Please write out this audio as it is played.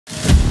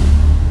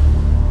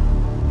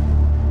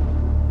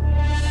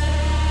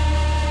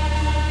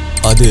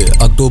இது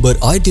அக்டோபர்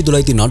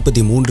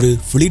 1943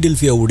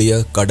 பிலடெல்பியாவுடைய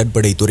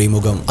கடற்படை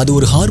துறைமுகம். அது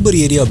ஒரு ஹார்பர்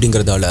ஏரியா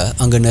அப்படிங்கறதால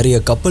அங்க நிறைய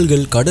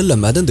கப்பல்கள் கடல்ல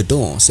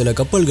மிதந்துட்டும் சில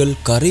கப்பல்கள்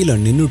கரையில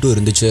நின்னுட்டும்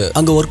இருந்துச்சு.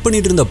 அங்க ஒர்க்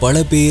பண்ணிட்டு இருந்த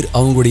பல பேர்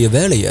அவங்களுடைய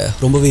வேலையை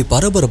ரொம்பவே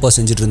பரபரப்பா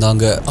செஞ்சுட்டு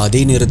இருந்தாங்க.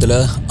 அதே நேரத்துல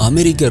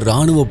அமெரிக்க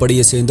ராணுவ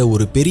படையை சேர்ந்த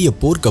ஒரு பெரிய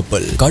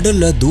போர்க்கப்பல்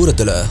கடல்ல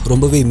தூரத்துல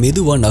ரொம்பவே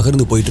மெதுவா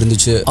நகர்ந்து போயிட்டு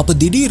இருந்துச்சு. அப்ப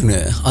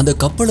திடீர்னு அந்த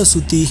கப்பலை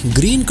சுத்தி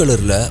கிரீன்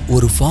கலர்ல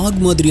ஒரு ஃபாக்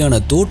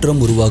மாதிரியான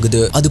தோற்றம்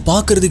உருவாகுது. அது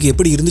பார்க்கிறதுக்கு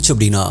எப்படி இருந்துச்சு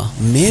அப்படின்னா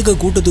மேக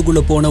கூட்டத்துக்குள்ள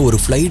போன ஒரு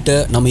ஃபிளைட்டை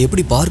நம்ம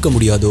எப்படி பார்க்க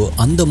முடியாதோ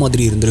அந்த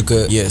மாதிரி இருந்திருக்கு.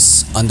 எஸ்,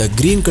 அந்த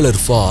கிரீன் கலர்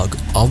ஃபாக்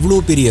அவ்வளோ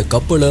பெரிய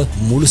கப்பலை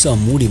முழுசா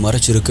மூடி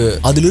மறைச்சிருக்கு.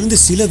 அதுல இருந்து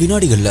சில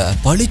வினாடிகள்ல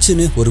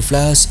பளிச்சுன்னு ஒரு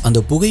பிளாஷ் அந்த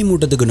புகை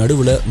மூட்டத்துக்கு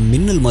நடுவுல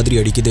மின்னல் மாதிரி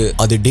அடிக்குது.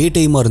 அது டே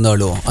டைமா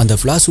இருந்தாலும் அந்த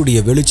பிளாஷ்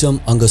உடைய வெளிச்சம்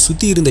அங்க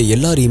சுத்தி இருந்த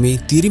எல்லாரையுமே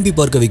திரும்பி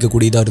பார்க்க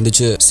வைக்கக்கூடியதா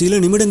இருந்துச்சு. சில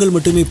நிமிடங்கள்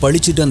மட்டுமே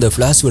பளிச்சிட்டு அந்த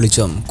பிளாஷ்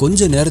வெளிச்சம்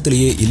கொஞ்ச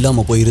நேரத்திலேயே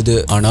இல்லாம போயிருது.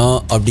 ஆனா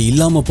அப்படி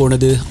இல்லாம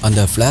போனது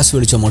அந்த பிளாஷ்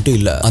வெளிச்சம் மட்டும்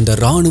இல்ல, அந்த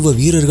ராணுவ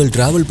வீரர்கள்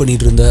டிராவல்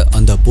பண்ணிட்டு இருந்த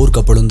அந்த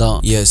போர்க்கப்பலும் தான்.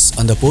 எஸ்,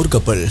 அந்த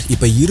போர்க்கப்பல்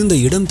இப்ப இருந்த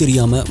இடம்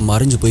தெரியாம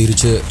மறைஞ்சு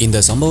போயிருச்சு. இந்த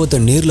சம்பவத்தை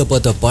நேர்ல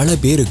பார்த்த பல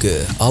பேருக்கு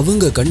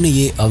அவங்க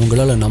கண்ணையே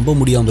அவங்களால நம்ப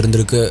முடியாம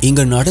இருந்திருக்கு.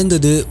 இங்க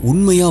நடந்தது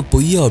உண்மையா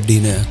பொய்யா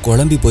அப்படின்னு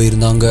குழம்பி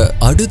போயிருந்தாங்க.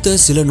 அடுத்த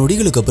சில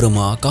நொடிகளுக்கு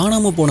அப்புறமா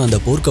காணாம போன அந்த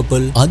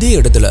போர்க்கப்பல் அதே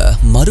இடத்துல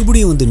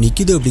மறுபடியும் வந்து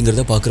நிக்குது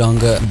அப்படிங்கறத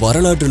பாக்குறாங்க.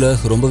 வரலாற்றுல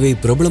ரொம்பவே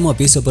பிரபலமா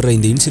பேசப்படுற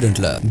இந்த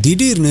இன்சிடென்ட்ல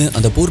திடீர்னு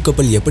அந்த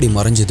போர்க்கப்பல் எப்படி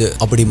மறைஞ்சது,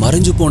 அப்படி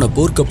மறைஞ்சு போன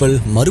போர்க்கப்பல்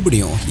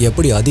மறுபடியும்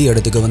எப்படி அதே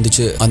இடத்துக்கு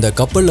வந்துச்சு, அந்த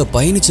கப்பல்ல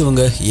பயணிச்சவங்க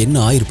என்ன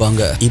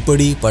ஆயிருப்பாங்க,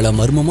 இப்படி பல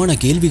மர்மமான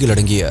கேள்விகள்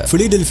அடங்கிய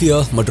பிலடெல்பியா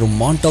மற்றும்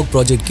மான்டாக்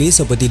ப்ராஜெக்ட்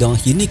கேஸை பத்தி தான்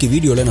இன்னைக்கு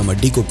வீடியோல நம்ம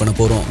டீகோட் பண்ண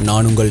போறோம்.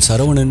 நான் உங்கள்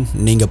சரவணன்.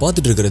 நீங்க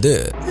பார்த்துட்டு இருக்கிறது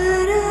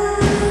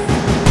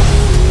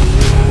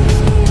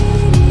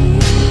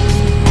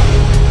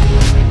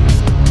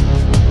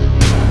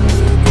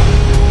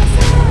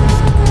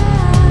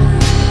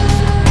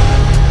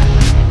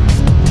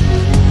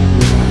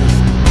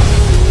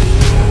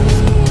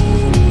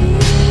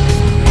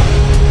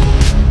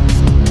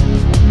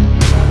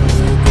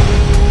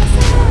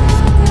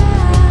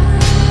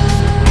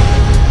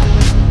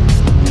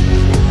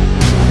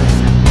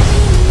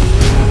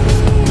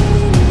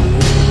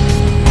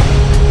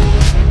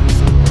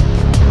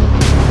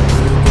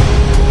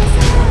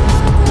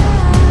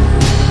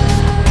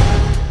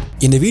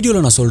இந்த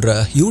வீடியோல நான் சொல்ற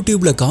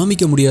யூடியூப்ல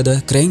காமிக்க முடியாத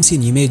crime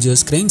scene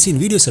images, crime scene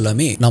videos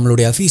எல்லாமே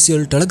நம்மளுடைய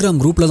அஃபீஷியல் டெலிகிராம்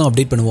குரூப்ல தான்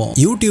அப்டேட் பண்ணுவோம்.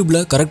 யூடியூப்ல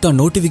கரெக்டா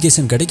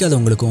நோட்டிபிகேஷன்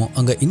கிடைக்காதவங்களுக்கும்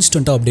அங்க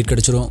இன்ஸ்டன்டா அப்டேட்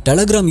கிடைச்சிரும்.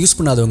 டெலிகிராம் யூஸ்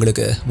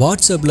பண்ணாதவங்களுக்கு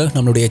வாட்ஸ்அப்ல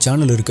நம்மளுடைய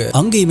சேனல் இருக்கு,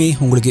 அங்கேயுமே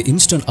உங்களுக்கு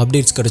இன்ஸ்டன்ட்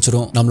அப்டேட்ஸ்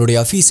கிடைச்சிரும். நம்மளுடைய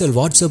அஃபீஷியல்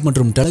வாட்ஸ்அப்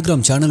மற்றும்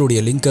டெலிகிராம்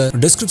சேனலுடைய லிங்க்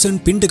டிஸ்கிரிப்ஷன்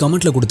பின்ட்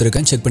கமெண்ட்ல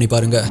கொடுத்திருக்கேன், செக் பண்ணி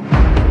பாருங்க.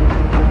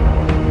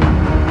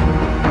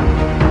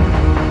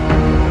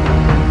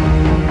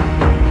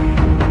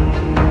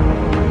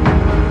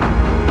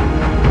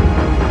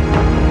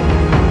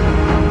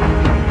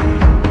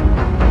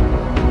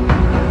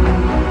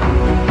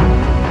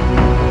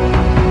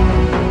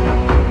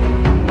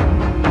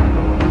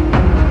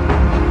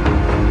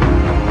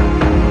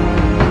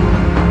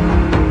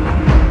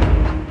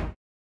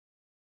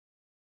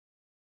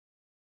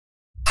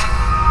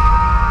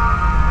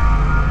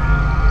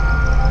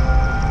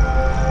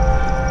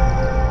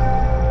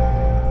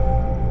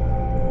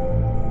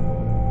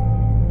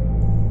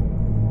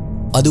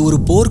 அது ஒரு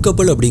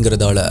போர்க்கப்பல்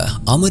அப்படிங்கறதால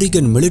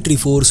அமெரிக்கன் மிலிட்டரி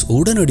ஃபோர்ஸ்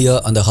உடனடியா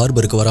அந்த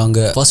ஹார்பருக்கு வராங்க.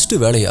 ஃபர்ஸ்ட்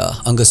வேலையா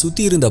அங்க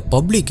சுத்தி இருந்த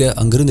பப்ளிக்க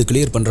அங்கிருந்து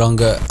கிளியர்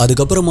பண்றாங்க.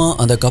 அதுக்கப்புறமா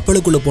அந்த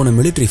கப்பலுக்குள்ள போன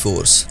மிலிட்டரி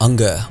ஃபோர்ஸ்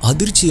அங்க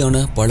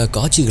அதிர்ச்சியான பல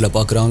காட்சிகளை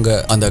பாக்குறாங்க.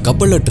 அந்த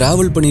கப்பல்ல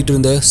டிராவல் பண்ணிட்டு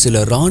இருந்த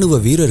சில ராணுவ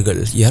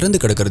வீரர்கள் இறந்து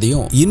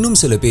கிடக்கிறதையும் இன்னும்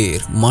சில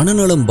பேர்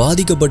மனநலம்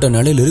பாதிக்கப்பட்ட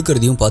நிலையில்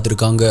இருக்கிறதையும்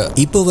பார்த்திருக்காங்க.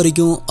 இப்ப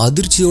வரைக்கும்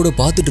அதிர்ச்சியோட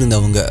பார்த்துட்டு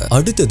இருந்தவங்க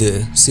அடுத்தது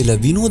சில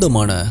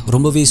வினோதமான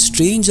ரொம்பவே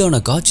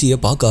ஸ்ட்ரேஞ்சான காட்சியை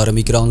பார்க்க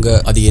ஆரம்பிக்கிறாங்க.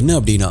 அது என்ன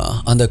அப்படின்னா,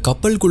 அந்த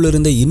கப்பலுக்குள்ள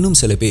இருந்த இன்னும்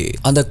சில பேர்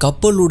அந்த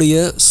கப்பலுடைய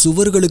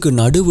சுவர்களுக்கு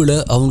நடுவுல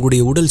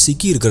அவங்களுடைய உடல்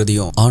சிக்கி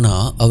இருக்கிறதையும் ஆனா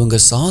அவங்க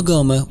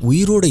சாகாம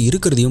உயிரோட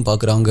இருக்கிறதையும்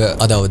பாக்குறாங்க.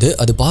 அதாவது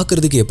அது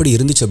பாக்குறதுக்கு எப்படி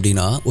இருந்துச்சு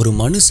அப்படின்னா, ஒரு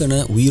மனுஷனை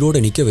உயிரோட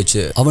நிக்க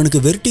வச்சு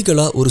அவனுக்கு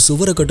வெர்டிகலா ஒரு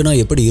சுவரை கட்டுனா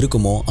எப்படி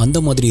இருக்குமோ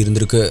அந்த மாதிரி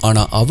இருந்திருக்கு.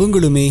 ஆனா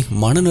அவங்களுமே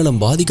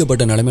மனநலம்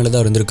பாதிக்கப்பட்ட நிலைமையில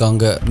தான்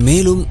இருந்திருக்காங்க.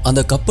 மேலும்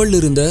அந்த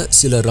கப்பல்ல இருந்த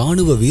சில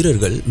ராணுவ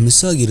வீரர்கள்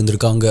மிஸ் ஆகி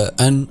இருந்திருக்காங்க.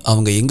 அண்ட்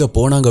அவங்க எங்க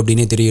போனாங்க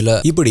அப்படின்னே தெரியல.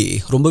 இப்படி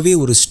ரொம்பவே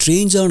ஒரு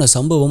ஸ்ட்ரேஞ்சான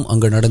சம்பவம்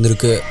அங்க நடந்திருக்கு.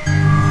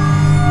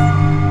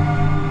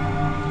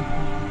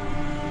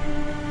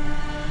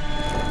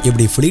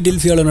 இப்படி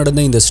பிலடெல்பியால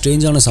நடந்த இந்த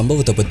ஸ்ட்ரேஞ்சான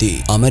சம்பவத்தை பத்தி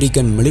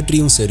அமெரிக்கன்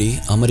மிலிட்டரியும் சரி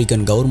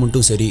அமெரிக்கன்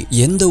கவர்மெண்ட்டும் சரி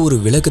எந்த ஒரு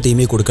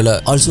விளக்கத்தையுமே கொடுக்கல.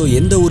 ஆல்சோ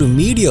எந்த ஒரு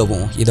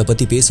மீடியாவும் இத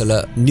பத்தி பேசல.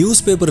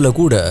 நியூஸ் பேப்பர்ல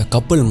கூட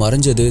கப்பல்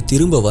மறைஞ்சது,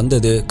 திரும்ப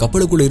வந்தது,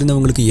 கப்பலுக்குள்ள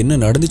இருந்தவங்களுக்கு என்ன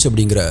நடந்துச்சு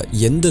அப்படிங்கிற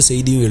எந்த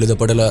செய்தியும்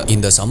எழுதப்படல.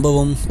 இந்த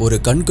சம்பவம் ஒரு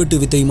கண்கட்டு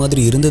வித்தை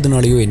மாதிரி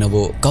இருந்ததுனாலயோ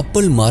என்னவோ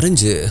கப்பல்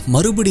மறைஞ்சு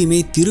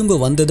மறுபடியுமே திரும்ப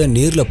வந்ததை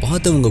நேர்ல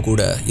பார்த்தவங்க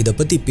கூட இத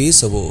பத்தி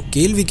பேசவோ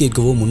கேள்வி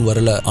கேட்கவோ முன்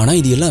வரல. ஆனா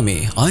இது எல்லாமே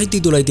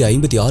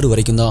 1956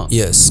 வரைக்கும் தான்.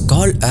 எஸ்,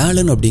 கால்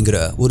ஆலன் அப்படிங்கிற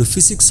ஒரு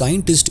பிசிக்ஸ்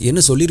சயின்டிஸ்ட் என்ன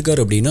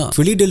சொல்லியிருக்காரு அப்படின்னா,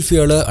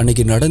 பிலடெல்பியால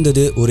அன்னைக்கு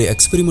நடந்தது ஒரு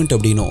எக்ஸ்பெரிமெண்ட்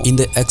அப்படின்னும்,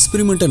 இந்த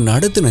எக்ஸ்பெரிமெண்ட்டை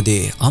நடத்தினதே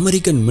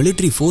அமெரிக்கன்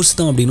மிலிட்டரி ஃபோர்ஸ்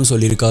தான் அப்படின்னு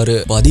சொல்லியிருக்காரு.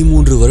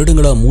 13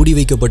 வருடங்களா மூடி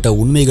வைக்கப்பட்ட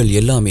உண்மைகள்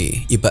எல்லாமே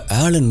இப்ப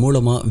ஆலன்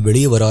மூலமா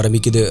வெளியே வர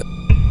ஆரம்பிக்குது.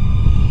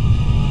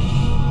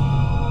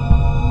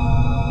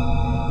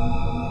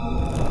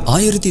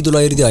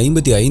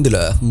 1955ல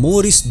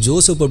மோரிஸ்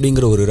ஜோசப்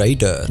அப்படிங்கிற ஒரு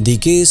writer the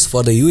case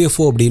for the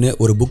UFO அப்படின்னு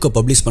ஒரு புக்கை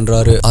பப்ளிஷ்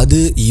பண்றாரு. அது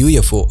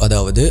யூஎஃப்ஓ,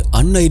 அதாவது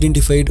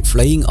அன்ஐடென்டிஃபைடு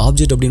ஃப்ளையிங்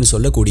ஆப்ஜெக்ட் அப்படின்னு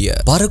சொல்லக்கூடிய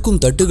பறக்கும்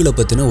தட்டுகளை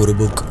பத்தின ஒரு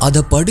புக்.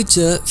 அதை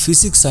படிச்ச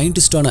பிசிக்ஸ்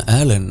சயின்டிஸ்டான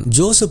ஆலன்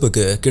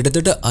ஜோசப்புக்கு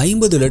கிட்டத்தட்ட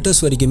 50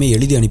 லெட்டர்ஸ் வரைக்குமே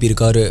எழுதி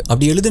அனுப்பியிருக்காரு.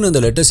 அப்படி எழுதின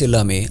அந்த லெட்டர்ஸ்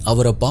எல்லாமே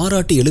அவரை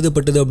பாராட்டி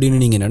எழுதப்பட்டது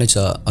அப்படின்னு நீங்க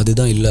நினைச்சா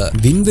அதுதான் இல்ல.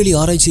 விண்வெளி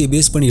ஆராய்ச்சியை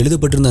பேஸ் பண்ணி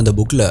எழுதப்பட்டிருந்த அந்த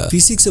புக்ல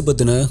பிசிக்ஸை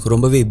பத்தின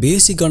ரொம்பவே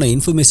பேசிக்கான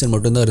இன்ஃபர்மேஷன்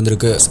மட்டும் தான்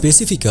இருந்திருக்கு.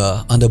 ஸ்பெசிபிக்கா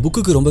அந்த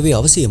புக்குக்கு ரொம்பவே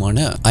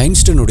அவசியமான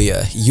ஐன்ஸ்டைனுடைய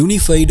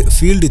யூனிஃபைடு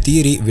ஃபீல்டு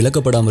தியரி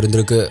விளக்கப்படாம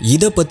இருந்திருக்கு.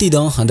 இத பத்தி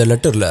தான் அந்த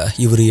லெட்டர்ல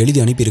இவர் எழுதி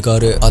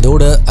அனுப்பியிருக்காரு.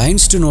 அதோட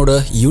ஐன்ஸ்டைனோட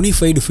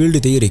unified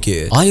field தியரிக்கு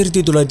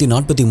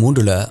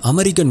 1943ல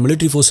American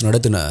military force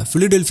நடத்தின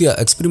பிலடெல்பியா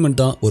எக்ஸ்பெரிமெண்ட்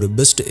தான் ஒரு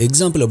பெஸ்ட்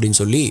எக்ஸாம்பிள்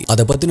அப்படின்னு சொல்லி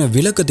அதை பத்தின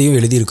விளக்கத்தையும்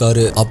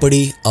எழுதியிருக்காரு.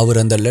 அப்படி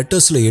அவர் அந்த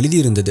லெட்டர்ஸ்ல எழுதி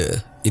இருந்தது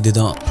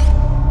இதுதான்.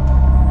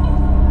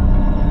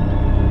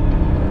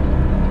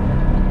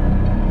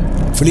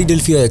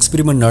 பிலடெல்பியா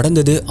எக்ஸ்பெரிமெண்ட்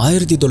நடந்தது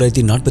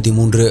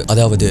 1943.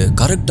 அதாவது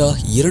கரெக்டா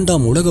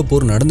 2ஆம் உலக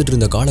போர் நடந்துட்டு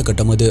இருந்த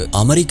காலகட்டம் அது.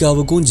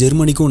 அமெரிக்காவுக்கும்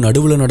ஜெர்மனிக்கும்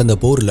நடுவுல நடந்த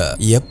போர்ல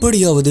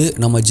எப்படியாவது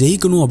நம்ம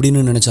ஜெயிக்கணும்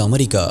அப்படின்னு நினைச்ச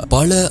அமெரிக்கா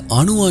பல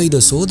அணு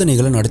ஆயுத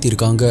சோதனைகளை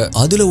நடத்தியிருக்காங்க.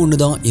 அதுல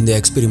ஒண்ணுதான் இந்த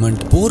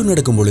எக்ஸ்பெரிமெண்ட். போர்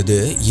நடக்கும் பொழுது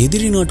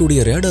எதிரி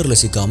நாட்டுடைய ரேடார்ல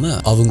சிக்காம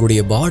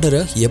அவங்களுடைய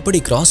பார்டரை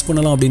எப்படி கிராஸ்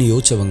பண்ணலாம் அப்படின்னு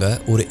யோசிச்சவங்க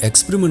ஒரு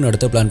எக்ஸ்பெரிமெண்ட்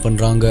நடத்த பிளான்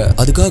பண்றாங்க.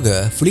 அதுக்காக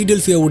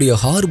பிலடெல்பியாவுடைய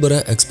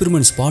ஹார்பரை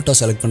எக்ஸ்பெரிமெண்ட் ஸ்பாட்டா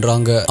செலக்ட்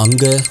பண்றாங்க.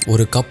 அங்க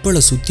ஒரு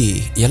கப்பலை சுத்தி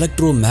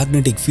எலக்ட்ரோ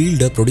மேக்னெட்டிக்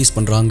ஃபீல்ட ப்ரொடியூஸ்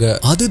பண்றாங்க.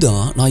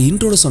 அதுதான் நான்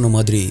இன்ட்ரோல சொன்ன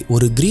மாதிரி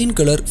ஒரு கிரீன்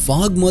கலர்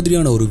ஃபாக்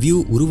மாதிரியான ஒரு வியூ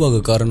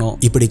உருவாக காரணம்.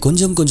 இப்படி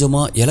கொஞ்சம்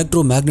கொஞ்சமா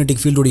எலக்ட்ரோ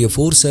மேக்னெட்டிக் ஃபீல்டுடைய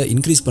ஃபோர்ஸை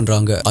இன்க்ரீஸ்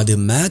பண்றாங்க. அது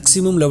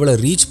மேக்ஸிமம் லெவலை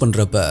ரீச்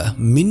பண்றப்ப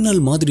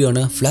மின்னல்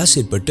மாதிரியான ஃபிளாஷ்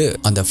ஏற்பட்டு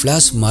அந்த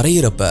ஃபிளாஷ்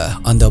மறையிறப்ப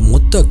அந்த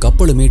மொத்த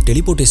கப்பலுமே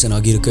டெலிபோர்டேஷன்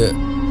ஆகியிருக்கு.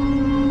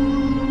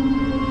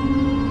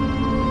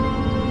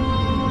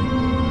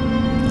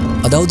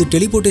 அதாவது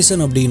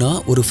டெலிபோர்டேஷன் அப்படின்னா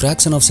ஒரு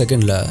ஃபிராக்ஷன் ஆஃப்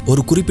செகண்ட்ல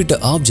ஒரு குறிப்பிட்ட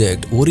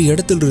ஆப்ஜெக்ட் ஒரு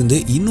இடத்துல இருந்து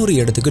இன்னொரு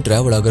இடத்துக்கு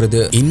டிராவல்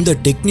ஆகிறது. இந்த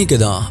டெக்னிக்கை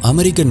தான்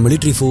American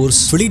military force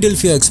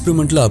Philadelphia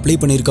எக்ஸ்பெரிமெண்ட்ல apply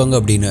பண்ணிருக்காங்க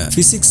அப்படின்னு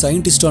பிசிக்ஸ்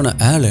சயின்டிஸ்டான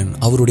ஆலன்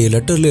அவருடைய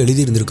லெட்டர்ல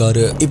எழுதி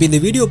இருந்திருக்காரு. இப்போ இந்த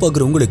வீடியோ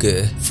பார்க்குற உங்களுக்கு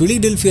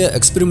பிலடெல்பியா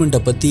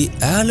எக்ஸ்பெரிமெண்ட்டை பத்தி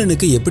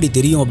ஆலனுக்கு எப்படி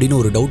தெரியும் அப்படின்னு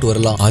ஒரு டவுட்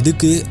வரலாம்.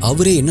 அதுக்கு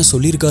அவரே என்ன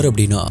சொல்லியிருக்காரு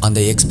அப்படின்னா, அந்த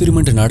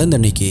எக்ஸ்பெரிமெண்ட்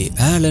நடந்த அன்னைக்கு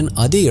ஆலன்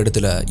அதே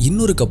இடத்துல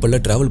இன்னொரு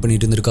கப்பல்ல டிராவல்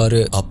பண்ணிட்டு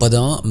இருந்திருக்காரு.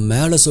 அப்பதான்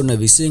மேல சொன்ன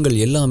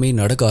விஷயங்கள் எல்லாமே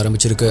நடக்க ஆரம்பிச்சிருக்கு.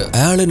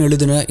 ஆலன்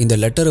எழுதின இந்த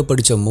லெட்டரை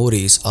படிச்ச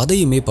மோரிஸ்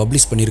அதையுமே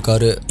பப்ளிஷ்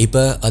பண்ணிருக்காரு.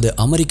 இப்ப அது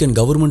அமெரிக்கன்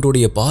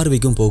கவர்மெண்டோட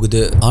பார்வைக்கும்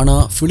போகுது. ஆனா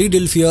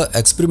பிலடெல்பியா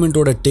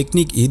எக்ஸ்பெரிமெண்டோட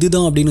டெக்னிக்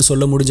இதுதான் அப்படின்னு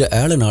சொல்ல முடிஞ்ச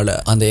ஆலனால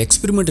அந்த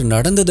எக்ஸ்பெரிமெண்ட்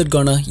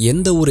நடந்ததற்கான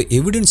எந்த ஒரு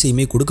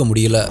எவிடன்ஸையுமே கொடுக்க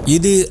முடியல.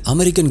 இது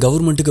அமெரிக்கன்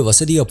கவர்மெண்ட்டுக்கு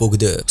வசதியா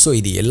போகுது. சோ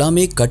இது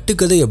எல்லாமே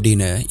கட்டுக்கதை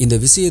அப்படின்னு இந்த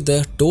விஷயத்தை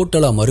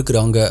டோட்டலா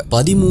மறுக்கிறாங்க.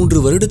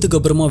 13 வருடத்துக்கு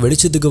அப்புறமா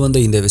வெளிச்சத்துக்கு வந்த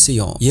இந்த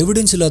விஷயம்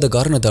எவிடன்ஸ் இல்லாத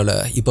காரணத்தால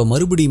இப்ப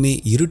மறுபடியுமே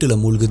இருட்டுல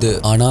மூழ்குது.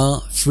 ஆனா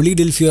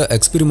பிலடெல்பியா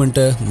எக்ஸ்பெரிமெண்ட்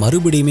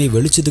மறுபடியுமே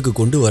வெளிச்சத்துக்கு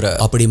கொண்டு வர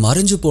அப்படி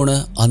மறைஞ்சு போன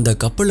அந்த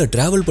கப்பல்ல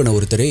டிராவல் பண்ண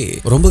ஒருத்தரே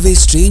ரொம்பவே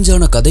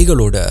ஸ்ட்ரேஞ்சான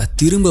கதைகளோட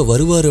திரும்ப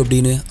வருவாரு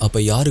அப்படின்னு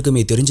அப்ப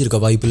யாருக்குமே தெரிஞ்சிருக்க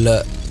வாய்ப்பில்லை.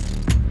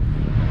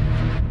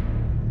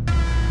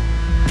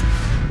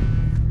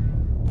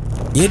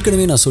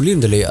 ஏற்கனவே நான்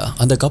சொல்லியிருந்தேன் இல்லையா,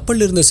 அந்த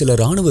கப்பல்ல இருந்த சில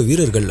ராணுவ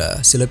வீரர்கள்ல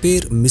சில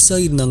பேர் மிஸ்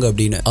ஆயிருந்தாங்க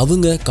அப்படின்னு.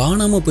 அவங்க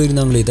காணாம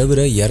போயிருந்தாங்களே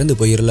தவிர இறந்து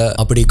போயிரல.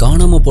 அப்படி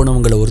காணாம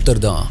போனவங்கள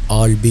ஒருத்தர் தான்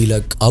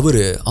ABHISHEK.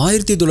 அவரு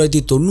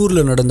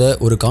 1990ல நடந்த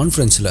ஒரு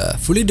கான்ஃபரன்ஸ்ல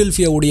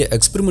பிலடெல்பியாவுடைய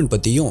எக்ஸ்பெரிமெண்ட்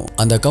பத்தியும்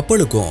அந்த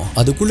கப்பலுக்கும்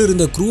அதுக்குள்ள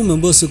இருந்த க்ரூ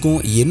மெம்பர்ஸுக்கும்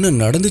என்ன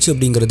நடந்துச்சு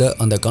அப்படிங்கறத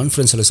அந்த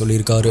கான்ஃபரன்ஸ்ல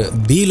சொல்லியிருக்காரு.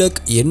 ABHISHEK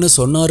என்ன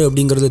சொன்னாரு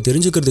அப்படிங்கறத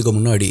தெரிஞ்சுக்கிறதுக்கு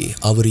முன்னாடி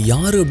அவர்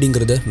யாரு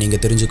அப்படிங்கறத நீங்க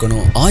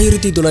தெரிஞ்சுக்கணும்.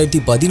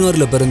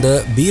 1916ல பிறந்த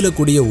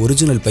ABHISHEK உடைய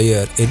ஒரிஜினல் பெயர்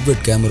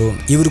எட்வர்ட் கேமரூன்.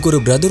 இவருக்கு ஒரு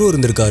பிரதரும்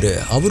இருந்திருக்காரு.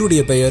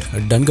 அவருடைய பெயர்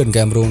டன்கன்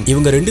கேமரூன்.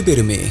 இவங்க ரெண்டு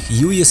பேருமே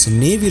யுஎஸ்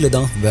நேவில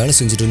தான் வேலை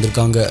செஞ்சுட்டு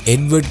இருந்திருக்காங்க.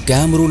 எட்வர்ட்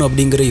கேமரூன்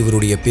அப்படிங்கிற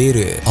இவருடைய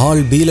பேரு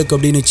ABHISHEK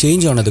அப்படின்னு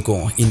சேஞ்ச்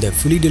ஆனதுக்கும் இந்த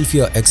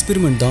பிலடெல்பியா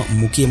எக்ஸ்பெரிமெண்ட் தான்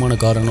முக்கியமான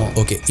காரணம்.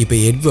 ஓகே, இப்போ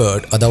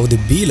எட்வர்ட் அதாவது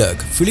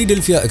ABHISHEK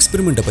பிலடெல்பியா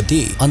எக்ஸ்பெரிமெண்ட்டை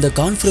பத்தி அந்த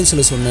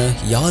கான்ஃபரன்ஸ்ல சொன்ன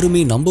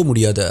யாருமே நம்ப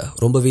முடியாத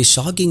ரொம்பவே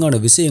ஷாக்கிங்கான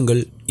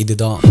விஷயங்கள்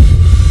இதுதான்.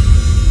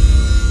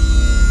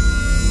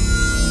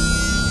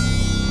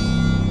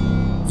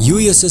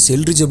 USS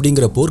எல்ரிட்ஜ்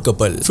அப்படிங்கிற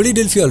போர்க்கப்பல்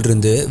பிலடெல்பியால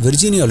இருந்து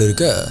வெர்ஜீனியால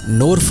இருக்க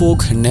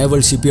நோர்ஃபோக்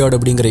நேவல் ஷிப்யார்ட்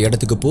அப்படிங்கிற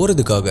இடத்துக்கு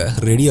போறதுக்காக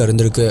ரெடியா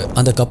இருந்திருக்கு.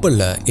 அந்த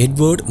கப்பல்ல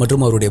எட்வர்ட்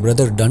மற்றும் அவருடைய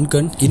பிரதர்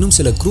டன்கன் இன்னும்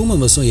சில க்ரூ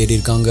மெம்பர்ஸும் ஏறி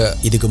இருக்காங்க.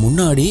 இதுக்கு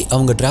முன்னாடி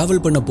அவங்க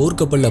டிராவல் பண்ண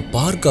போர்க்கப்பல்ல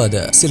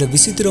பார்க்காத சில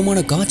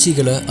விசித்திரமான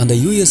காட்சிகளை அந்த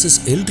USS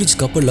எல்ரிட்ஜ்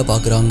கப்பல்ல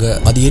பாக்குறாங்க.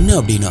 அது என்ன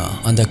அப்படின்னா,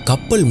 அந்த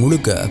கப்பல்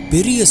முழுக்க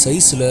பெரிய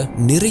சைஸ்ல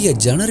நிறைய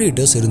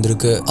ஜெனரேட்டர்ஸ்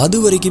இருந்திருக்கு. அது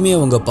வரைக்குமே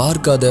அவங்க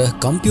பார்க்காத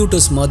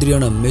கம்ப்யூட்டர்ஸ்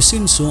மாதிரியான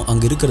மெஷின்ஸும்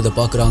அங்க இருக்கிறத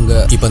பாக்குறாங்க.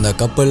 இப்ப அந்த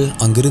கப்பல்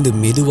அங்கிருந்து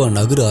மெதுவா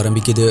நகர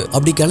ஆரம்பிக்குது.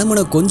 அப்படி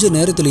கிளம்பின கொஞ்ச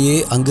நேரத்திலேயே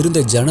அங்கிருந்த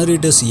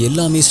ஜெனரேட்டர்ஸ்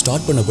எல்லாமே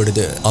ஸ்டார்ட்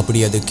பண்ணப்படுது. அப்படி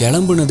அது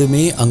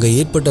கிளம்புனதுமே அங்க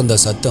ஏற்பட்ட அந்த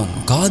சத்தம்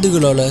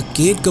காதுகளால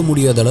கேட்க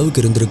முடியாத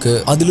அளவுக்கு இருந்திருக்கு.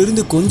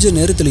 அதிலிருந்து கொஞ்ச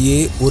நேரத்திலேயே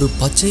ஒரு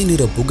பச்சை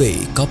நிற புகை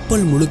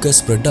கப்பல் முழுக்க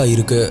ஸ்ப்ரெட்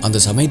ஆயிருக்கு.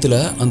 அந்த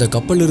சமயத்துல அந்த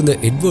கப்பல் இருந்த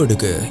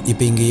எட்வர்டுக்கு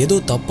இப்ப இங்க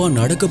ஏதோ தப்பா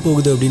நடக்க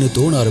போகுது அப்படின்னு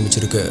தோண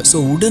ஆரம்பிச்சிருக்கு.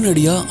 சோ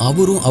உடனடியா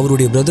அவரும்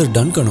அவருடைய பிரதர்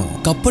டன்கனும்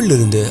கப்பல்ல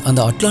இருந்து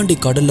அந்த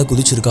அட்லாண்டிக் கடல்ல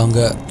குதிச்சிருக்காங்க.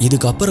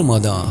 இதுக்கு அப்புறமா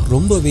தான்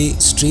ரொம்பவே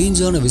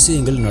ஸ்ட்ரேஞ்சான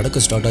விஷயங்கள் நடக்க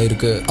ஸ்டார்ட்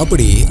ஆயிருக்கு.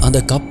 அப்படி அந்த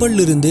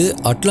கப்பல்ல இருந்து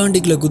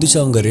அட்லாண்டிக்ல குதிச்ச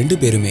அவங்க ரெண்டு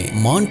பேருமே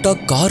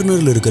மான்டாக்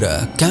கார்னர்ல இருக்கிற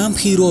கேம்ப்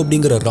ஹீரோ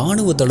அப்படிங்கிற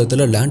ராணுவ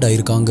தளத்துல லேண்ட்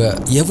ஆயிருக்காங்க.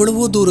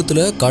 எவ்வளவோ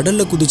தூரத்துல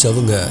கடல்ல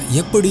குதிச்சவங்க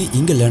எப்படி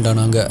இங்க லேண்ட்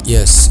ஆனாங்க?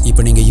 எஸ்,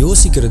 இப்ப நீங்க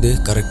யோசிக்கிறது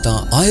கரெக்ட்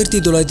தான்.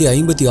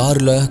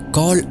 1956ல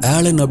கால்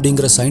ஆலன்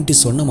அப்படிங்கிற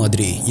சயின்டிஸ்ட் சொன்ன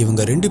மாதிரி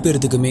இவங்க ரெண்டு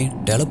பேருக்குமே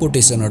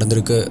டெலபோர்டேஷன்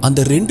நடந்திருக்கு. அந்த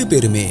ரெண்டு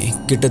பேருமே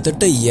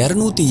கிட்டத்தட்ட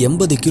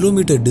 280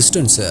 கிலோமீட்டர்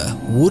டிஸ்டன்ஸ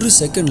ஒரு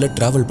செகண்ட்ல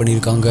டிராவல்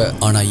பண்ணிருக்காங்க.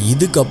 ஆனா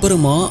இதுக்கு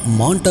அப்புறமா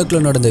மான்டாக்ல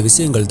நடந்த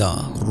விஷயங்கள்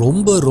தான்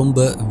ரொம்ப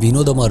ரொம்ப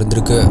வினோதமா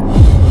இருந்திருக்கு.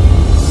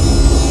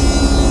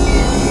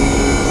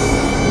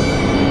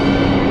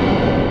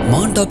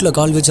 மான்டாக்ல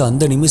கால் வச்ச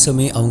அந்த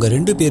நிமிஷமே அவங்க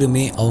ரெண்டு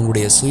பேருமே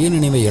அவங்களுடைய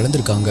சுயநினைவை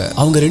இழந்திருக்காங்க.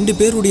 அவங்க ரெண்டு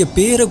பேருடைய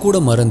பேரை கூட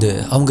மறந்து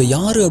அவங்க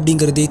யாரு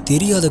அப்படிங்கறதே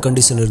தெரியாத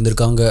கண்டிஷன்ல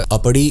இருந்திருக்காங்க.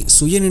 அப்படி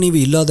சுயநினைவு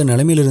இல்லாத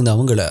நிலைமையில இருந்த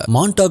அவங்கள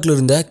மான்டாக்ல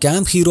இருந்த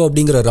கேம்ப் ஹீரோ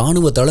அப்படிங்கிற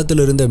ராணுவ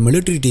தளத்துல இருந்த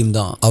மிலிட்டரி டீம்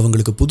தான்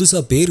அவங்களுக்கு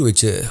புதுசா பேர்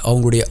வச்சு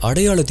அவங்களுடைய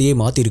அடையாளத்தையே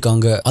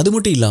மாத்திருக்காங்க. அது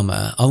மட்டும் இல்லாம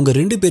அவங்க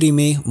ரெண்டு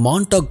பேரையுமே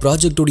மான்டாக்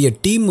ப்ராஜெக்டோட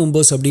டீம்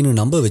மெம்பர்ஸ் அப்படின்னு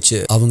நம்ப வச்சு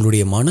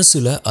அவங்களுடைய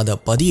மனசுல அதை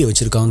பதிய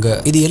வச்சிருக்காங்க.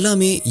 இது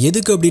எல்லாமே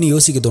எதுக்கு அப்படின்னு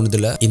யோசிக்க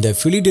தோணுதுல, இந்த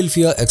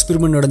பிலடெல்பியா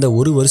எக்ஸ்பெரிமெண்ட் நடந்த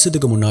ஒரு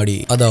வருஷத்துக்கு முன்னாடி,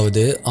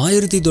 அதாவது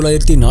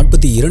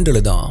 1942ல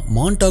தான்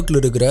மான்டாக்ல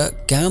இருக்கிற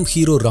கேம்ப்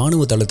ஹீரோ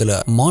ராணுவ தளத்துல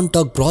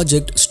மான்டாக்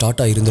ப்ராஜெக்ட்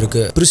ஸ்டார்ட்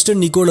ஆயிருந்திருக்கு.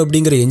 பிரிஸ்டன் நிக்கோல்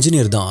அப்படிங்கிற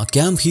என்ஜினியர் தான்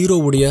கேம்ப்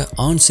ஹீரோவுடைய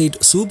ஆன்சைட்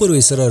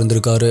சூப்பர்வைசரா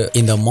இருந்திருக்காரு.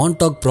 இந்த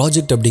மான்டாக்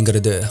ப்ராஜெக்ட்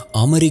அப்படிங்கிறது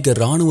அமெரிக்க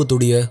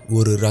ராணுவத்துடைய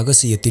ஒரு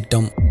ரகசிய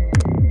திட்டம்.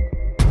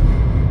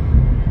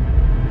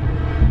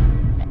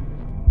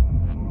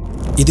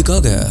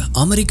 இதுக்காக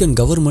அமெரிக்கன்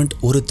கவர்மெண்ட்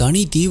ஒரு தனி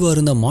தீவா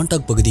இருந்த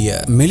மான்டாக் பகுதியை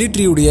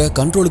மிலிட்டரியுடைய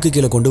கண்ட்ரோலுக்கு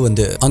கீழே கொண்டு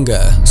வந்து அங்க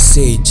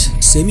சேஜ்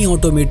செமி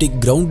ஆட்டோமேட்டிக்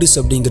கிரவுண்ட் டிஸ்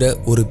அப்படிங்கிற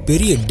ஒரு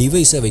பெரிய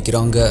டிவைஸை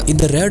வைக்கிறாங்க.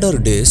 இந்த ரேடார்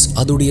டிஸ்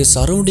அதோடைய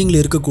சரௌண்டிங்ல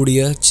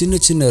இருக்கக்கூடிய சின்ன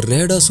சின்ன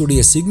ரேடார்ஸ்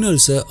உடைய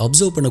சிக்னல்ஸை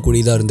அப்சர்வ்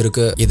பண்ணக்கூடியதா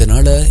இருந்திருக்கு.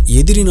 இதனால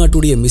எதிரி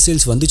நாட்டுடைய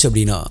மிசைல்ஸ் வந்துச்சு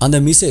அப்படின்னா அந்த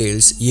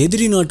மிசைல்ஸ்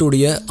எதிரி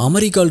நாட்டுடைய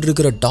அமெரிக்கால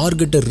இருக்கிற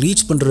டார்கெட்டை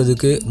ரீச்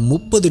பண்றதுக்கு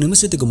 30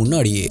 நிமிஷத்துக்கு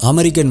முன்னாடியே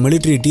அமெரிக்கன்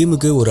மிலிட்டரி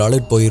டீமுக்கு ஒரு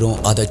அலர்ட் போயிடும்.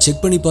 அதை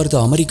செக் பண்ணி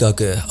பார்த்த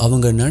அமெரிக்காக்கு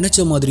அவங்க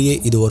நினைச்ச மாதிரியே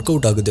இது ஒர்க்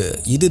அவுட் ஆகுது.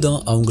 இதுதான்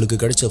அவங்களுக்கு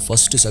கிடைச்ச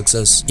ஃபர்ஸ்ட்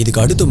சக்சஸ். இதுக்கு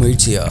அடுத்த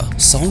முயற்சியா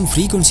சவுண்ட்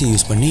ஃப்ரீக்வன்சி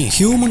யூஸ் பண்ணி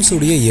ஹியூமன்ஸ்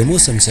உடைய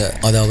எமோஷன்ஸை,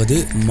 அதாவது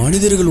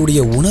மனிதர்களுடைய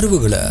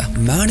உணர்வுகளை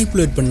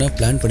மேனிபுலேட் பண்ண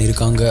பிளான்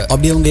பண்ணிருக்காங்க.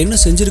 அப்படி அவங்க என்ன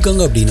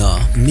செஞ்சிருக்காங்க அப்படின்னா,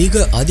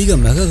 மிக அதிக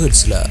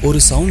மெகாஹெர்ட்ஸ்ல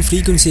ஒரு சவுண்ட்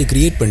ஃப்ரீக்வன்சியை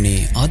கிரியேட் பண்ணி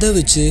அதை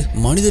வச்சு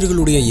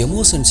மனிதர்களுடைய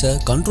எமோஷன்ஸை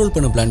கண்ட்ரோல்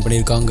பண்ண பிளான்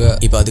பண்ணிருக்காங்க.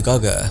 இப்ப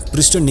அதுக்காக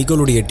பிரிஸ்டன்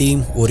நிக்கோலுடைய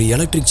டீம் ஒரு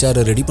எலக்ட்ரிக்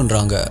சேரை ரெடி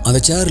பண்றாங்க.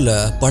 அந்த சேர்ல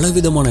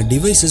பலவிதமான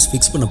டிவைசஸ்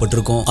பிக்ஸ்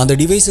பண்ணப்பட்டிருக்கும். அந்த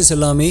டிவைசஸ்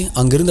எல்லாமே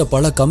அங்கிருந்த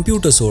பல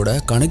கம்ப்யூட்டர்ஸோட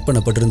கனெக்ட்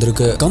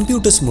பண்ணப்பட்டிருந்திருக்கு.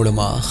 கம்ப்யூட்டர்ஸ்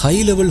மூலமா ஹை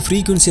லெவல்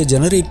ஃப்ரீக்வன்சியை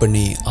ஜெனரேட்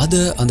பண்ணி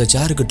அதை அந்த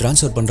சேருக்கு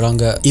டிரான்ஸ்ஃபர்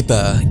பண்றாங்க. இப்ப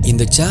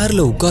இந்த சேர்ல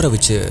உட்கார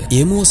வச்சு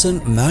எமோஷன்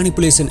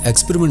மேனிபுலேஷன்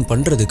எக்ஸ்பெரிமெண்ட்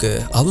பண்றதுக்கு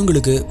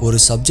அவங்களுக்கு ஒரு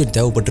சப்ஜெக்ட்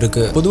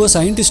தேவைப்பட்டிருக்கு. பொதுவா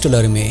சயின்டிஸ்ட்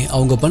எல்லாருமே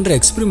அவங்க பண்ற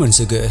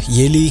எக்ஸ்பெரிமெண்ட்ஸுக்கு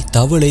எலி,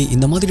 தவளை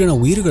இந்த மாதிரியான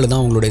உயிர்களை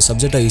தான் அவங்களுடைய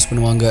சப்ஜெக்டா யூஸ்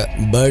பண்ணுவாங்க.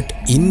 பட்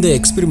இந்த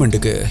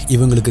எக்ஸ்பெரிமெண்ட்டுக்கு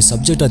இவங்களுக்கு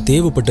சப்ஜெக்டா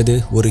தேவைப்பட்டது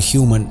ஒரு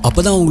ஹியூமன்.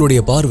 அப்பதான்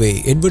அவங்களுடைய பார்வை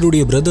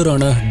எட்வர்டுடைய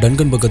பிரதரான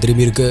டன்கன் பக்கம்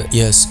திரும்பி இருக்கு.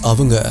 எஸ்,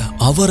 அவங்க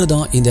அவரை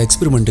தான் இந்த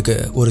எக்ஸ்பெரிமெண்ட்டுக்கு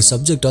ஒரு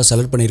சப்ஜெக்டா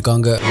செலக்ட்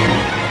பண்ணிருக்காங்க.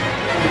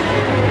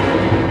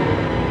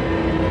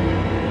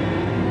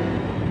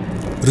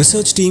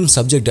 ரிசர்ச் டீம்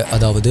சப்ஜெக்ட்,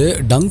 அதாவது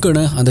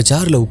டங்கனை அந்த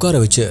சேர்ல உட்கார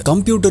வச்சு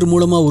கம்ப்யூட்டர்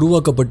மூலமா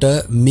உருவாக்கப்பட்ட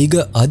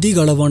மிக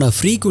அதிக அளவான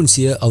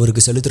ஃப்ரீக்வன்சியை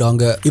அவருக்கு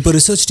செலுத்துறாங்க. இப்ப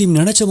ரிசர்ச் டீம்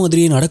நினைச்ச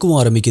மாதிரியே நடக்கவும்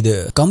ஆரம்பிக்குது.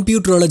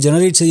 கம்ப்யூட்டரால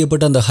ஜெனரேட்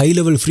செய்யப்பட்ட அந்த ஹை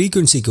லெவல்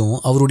ஃப்ரீக்வன்சிக்கும்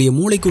அவருடைய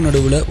மூளைக்கும்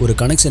நடுவுல ஒரு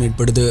கனெக்ஷன்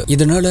ஏற்படுது.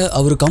 இதனால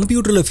அவர்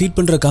கம்ப்யூட்டர்ல ஃபீட்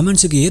பண்ற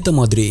கமெண்ட்ஸுக்கு ஏத்த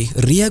மாதிரி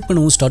ரியாக்ட்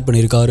பண்ணவும் ஸ்டார்ட்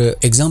பண்ணிருக்காரு.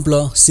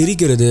 எக்ஸாம்பிளா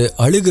சிரிக்கிறது,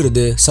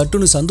 அழுகிறது,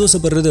 சட்டுன்னு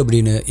சந்தோஷப்படுறது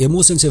அப்படின்னு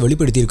எமோஷன்ஸை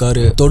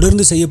வெளிப்படுத்தியிருக்காரு.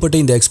 தொடர்ந்து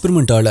செய்யப்பட்ட இந்த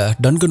எக்ஸ்பெரிமெண்டால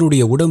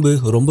டன்கனுடைய உடம்பு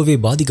ரொம்பவே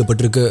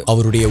பாதிக்கப்பட்டிருக்கு.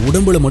 அவருடைய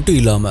உடம்புல மட்டும்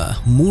இல்லாம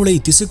மூளை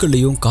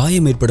திசுக்கள்லயும்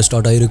காயம் ஏற்பட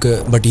ஸ்டார்ட் ஆயிருக்கு.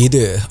 பட்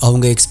இது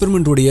அவங்க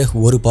எக்ஸ்பெரிமெண்ட்டுடைய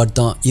ஒரு பார்ட்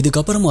தான்.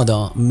 இதுக்கப்புறமா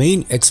தான்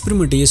மெயின்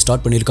எக்ஸ்பெரிமெண்ட்டையே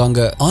ஸ்டார்ட் பண்ணிருக்காங்க.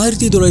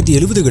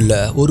 1970களில்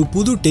ஒரு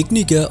புது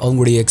டெக்னிக்கை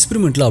அவங்களுடைய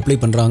எக்ஸ்பெரிமெண்ட்ல அப்ளை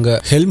பண்றாங்க.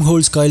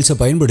 ஹெல்ம்ஹோல்ட்ஸ் காயில்ஸை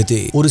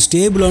பயன்படுத்தி ஒரு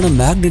ஸ்டேபிளான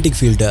மேக்னெட்டிக்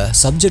ஃபீல்டை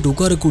சப்ஜெக்ட்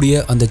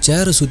உட்காரக்கூடிய அந்த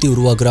சேரை சுத்தி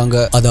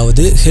உருவாக்குறாங்க.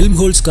 அதாவது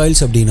ஹெல்ம்ஹோல்ட்ஸ்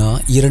காயில்ஸ் அப்படின்னா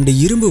இரண்டு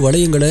இரும்பு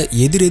வளையங்களை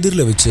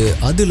எதிரெதிரில் வச்சு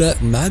அதுல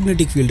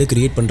மேக்னெட்டிக் ஃபீல்டை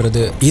கிரியேட்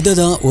பண்றது. இதை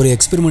தான் ஒரு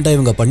எக்ஸ்பெரிமெண்டா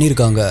இவங்க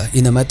பண்ணிருக்காங்க.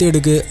 இந்த மெத்தட்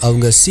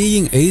அவங்க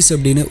சீயிங் ஐஸ்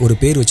அப்படின்னு ஒரு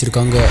பேர்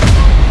வச்சிருக்காங்க.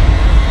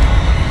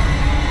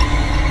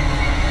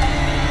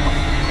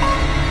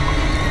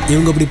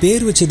 இவங்க அப்படி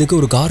பேர் வச்சதுக்கு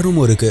ஒரு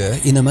காரணமும் இருக்கு.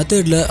 இந்த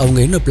மெத்தட்ல அவங்க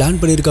என்ன பிளான்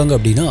பண்ணிருக்காங்க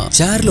அப்படின்னா,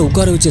 சேர்ல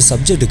உட்கார வச்ச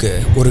சப்ஜெக்ட்டுக்கு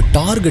ஒரு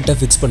டார்கெட்டை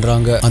ஃபிக்ஸ்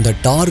பண்றாங்க. அந்த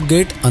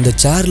டார்கெட் அந்த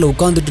சேர்ல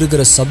உட்கார்ந்துட்டு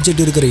இருக்கிற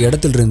சப்ஜெக்ட் இருக்கிற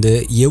இடத்துல இருந்து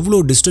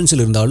எவ்வளவு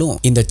டிஸ்டன்ஸ்ல இருந்தாலும்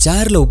இந்த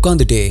சேர்ல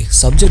உட்கார்ந்துட்டே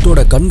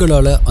சப்ஜெக்டோட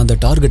கண்களால அந்த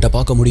டார்கெட்டை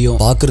பார்க்க முடியும்.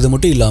 பார்க்கிறது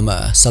மட்டும் இல்லாம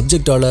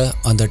சப்ஜெக்டால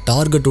அந்த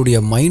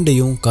டார்கெட்டோட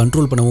மைண்டையும்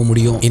கண்ட்ரோல் பண்ணவும்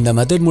முடியும். இந்த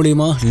மெத்தட்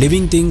மூலமா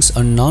லிவிங் திங்ஸ்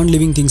அண்ட் நான்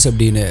லிவிங் திங்ஸ்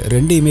அப்படின்னு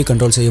ரெண்டையுமே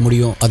கண்ட்ரோல் செய்ய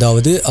முடியும்.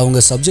 அதாவது அவங்க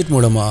சப்ஜெக்ட்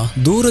மூலமா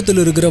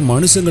தூரத்தில் இருக்கிற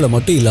மனுஷங்களை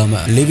மட்டும் இல்லாம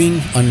லிவிங்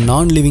அண்ட்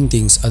நான் லிவிங்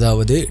திங்ஸ்,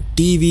 அதாவது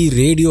டிவி,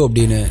 ரேடியோ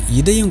அப்படின்னு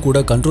இதையும் கூட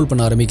கண்ட்ரோல்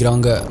பண்ண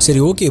ஆரம்பிக்கிறாங்க. சரி,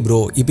 ஓகே ப்ரோ,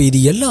 இப்போ இது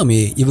எல்லாமே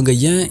இவங்க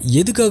ஏன்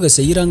எதுக்காக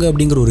செய்யறாங்க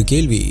அப்படிங்கிற ஒரு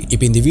கேள்வி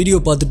இப்போ இந்த வீடியோ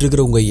பார்த்துட்டு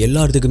இருக்கிற உங்க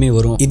எல்லாத்துக்குமே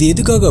வரும். இது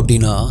எதுக்காக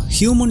அப்படின்னா,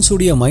 ஹியூமன்ஸ்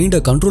உடைய மைண்டை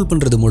கண்ட்ரோல்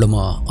பண்றது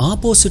மூலமா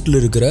ஆப்போசிட்ல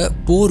இருக்கிற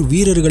போர்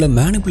வீரர்களை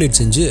மேனிபுலேட்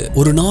செஞ்சு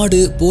ஒரு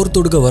நாடு போர்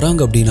தொடுக்க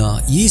வராங்க அப்படின்னா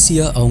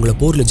ஈஸியா அவங்கள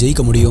போர்ல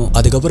ஜெயிக்க முடியும்.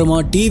 அதுக்கப்புறமா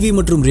டிவி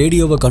மற்றும்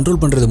ரேடியோவை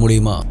கண்ட்ரோல் பண்றது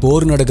மூலமா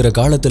போர் நடக்கிற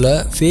காலத்துல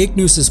ஃபேக்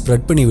நியூஸ்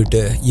ஸ்ப்ரெட் பண்ணி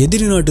விட்டு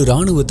எதிரி நாட்டு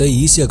ராணுவத்தை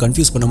ஈஸியா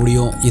கன்ஃபியூஸ் பண்ண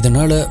முடியும்.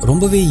 இதனால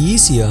ரொம்பவே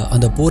ஈஸியா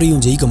அந்த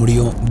போரையும் ஜெயிக்க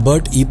முடியும்.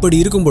 பட் இப்படி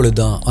இருக்கும்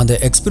பொழுதுதான் அந்த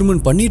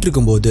எக்ஸ்பெரிமெண்ட் பண்ணிட்டு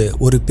இருக்கும்போது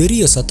ஒரு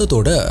பெரிய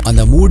சத்தத்தோட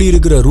அந்த மூடி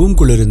இருக்கிற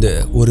ரூம்குள்ள இருந்து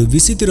ஒரு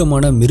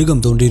விசித்திரமான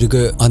மிருகம் தோன்றி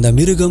இருக்கு. அந்த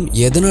மிருகம்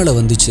எதனால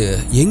வந்துச்சு,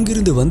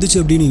 எங்கிருந்து வந்துச்சு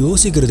அப்படின்னு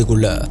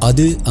யோசிக்கிறதுக்குள்ள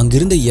அது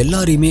அங்கிருந்த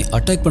எல்லாரையுமே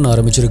அட்டாக் பண்ண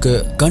ஆரம்பிச்சிருக்கு.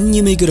 கண்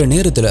இமைக்கிற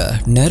நேரத்துல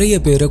நிறைய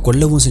பேரை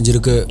கொல்லவும்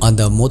செஞ்சிருக்கு.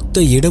 அந்த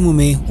மொத்த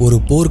இடமுமே ஒரு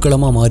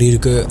போர்க்களமா மாறி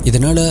இருக்கு.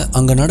 இதனால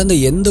அங்க நடந்த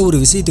எந்த ஒரு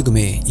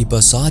விஷயத்துக்குமே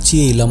இப்ப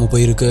சாட்சியே இல்லாம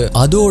போயிருக்கு.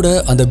 அதோட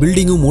அந்த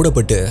பில்டிங்கும்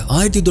மூடப்பட்டு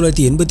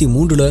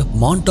 1983ல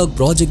மான்டாக்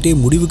ப்ராஜெக்டே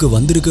முடிவுக்கு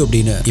வந்திருக்கு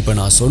அப்படின்னு இப்ப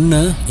நான்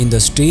சொன்ன இந்த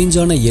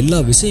ஸ்ட்ரேஞ்சான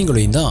எல்லா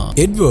விஷயங்களையும் தான்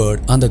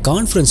எட்வர்ட் அந்த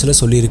கான்ஃபரன்ஸ்ல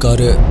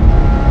சொல்லியிருக்காரு.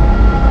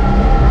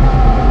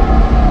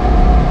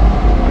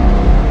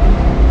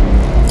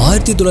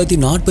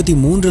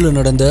 1943ல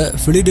நடந்த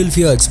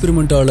பிலடெல்பியா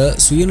எக்ஸ்பெரிமெண்டால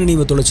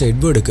சுயநினைவு தொலைச்ச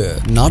எட்வர்டுக்கு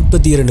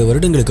 42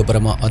 வருடங்களுக்கு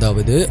அப்புறமா,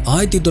 அதாவது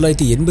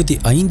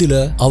 1985ல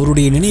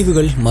அவருடைய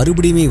நினைவுகள்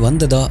மறுபடியுமே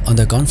வந்ததா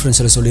அந்த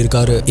கான்ஃபரன்ஸ்ல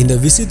சொல்லியிருக்காரு. இந்த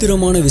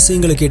விசித்திரமான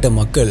விஷயங்களை கேட்ட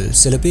மக்கள்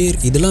சில பேர்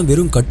இதெல்லாம்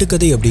வெறும்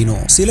கட்டுக்கதை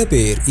அப்படின்னும், சில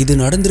பேர் இது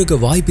நடந்திருக்க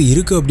வாய்ப்பு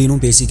இருக்கு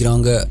அப்படின்னும்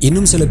பேசிக்கிறாங்க.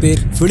 இன்னும் சில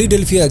பேர்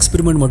பிலடெல்பியா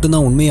எக்ஸ்பெரிமெண்ட்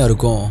மட்டும்தான் உண்மையா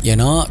இருக்கும்,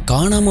 ஏன்னா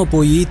காணாம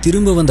போய்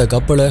திரும்ப வந்த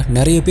கப்பலை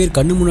நிறைய பேர்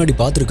கண்ணு முன்னாடி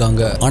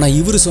பார்த்திருக்காங்க. ஆனா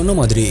இவரு சொன்ன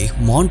மாதிரி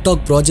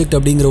மான்டாக் ப்ராஜெக்ட்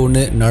அப்படிங்கிற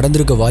ஒண்ணு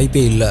நடந்திருக்க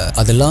வாய்ப்பே இல்ல,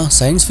 அதெல்லாம்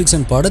சயின்ஸ்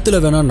ஃபிக்ஷன் படத்துல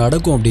வேணா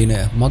நடக்கும் அப்படின்னு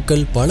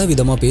மக்கள் பல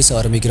விதமா பேச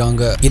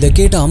ஆரம்பிக்கிறாங்க. இதை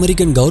கேட்ட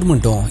அமெரிக்கன்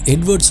கவர்மெண்ட்டும்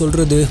எட்வர்ட்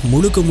சொல்றது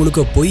முழுக்க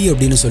முழுக்க பொய்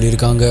அப்படின்னு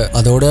சொல்லியிருக்காங்க.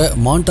 அதோட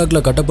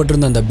மான்டாக்ல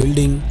கட்டப்பட்டிருந்த அந்த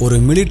பில்டிங் ஒரு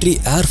மிலிட்டரி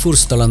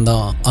ஏர்ஃபோர்ஸ் தளம்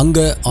தான்,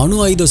 அங்க அணு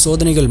ஆயுத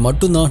சோதனைகள்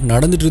மட்டும்தான்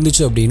நடந்துட்டு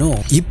இருந்துச்சு அப்படின்னும்,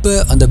 இப்ப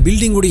அந்த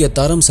பில்டிங் உடைய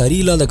தரம்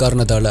சரியில்லாத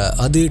காரணத்தால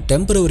அது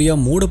டெம்பரவரியா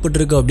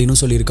மூடப்பட்டிருக்கு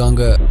அப்படின்னு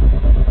சொல்லியிருக்காங்க.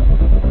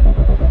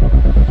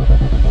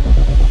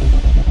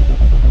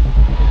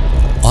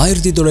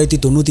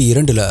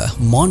 1992ல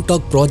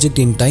மான்டாக் ப்ராஜெக்ட்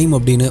இன் டைம்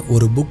அப்படின்னு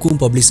ஒரு புக்கும்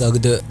பப்ளிஷ்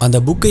ஆகுது. அந்த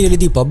புக்கை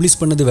எழுதி பப்ளிஷ்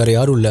பண்ணது வேற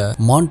யாரும் இல்ல,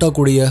 மான்டாக்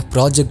உடைய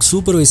ப்ராஜெக்ட்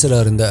சூப்பர்வைசரா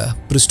இருந்த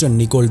பிரிஸ்டன்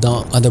நிக்கோல்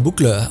தான். அந்த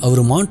புக்ல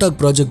அவர் மான்டாக்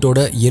ப்ராஜெக்டோட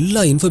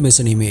எல்லா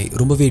இன்ஃபர்மேஷனையுமே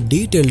ரொம்பவே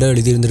டீடைல்டா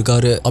எழுதி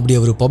இருந்திருக்காரு. அப்படி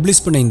அவர்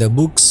பப்ளிஷ் பண்ண இந்த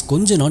புக்ஸ்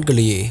கொஞ்ச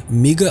நாட்களையே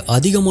மிக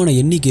அதிகமான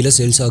எண்ணிக்கையில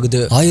சேல்ஸ்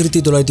ஆகுது.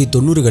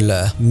 1990கள்ல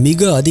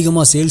மிக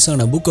அதிகமா சேல்ஸ்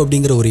ஆன புக்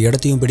அப்படிங்கிற ஒரு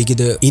இடத்தையும்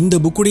பிடிக்குது. இந்த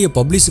புக்குடைய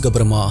பப்ளிஷுக்கு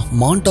அப்புறமா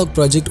மான்டாக்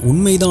ப்ராஜெக்ட்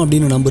உண்மைதான்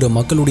அப்படின்னு நம்புற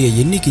மக்களுடைய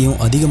எண்ணிக்கையும்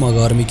அதிகமாக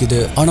ஆரம்பிக்குது.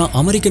 ஆனா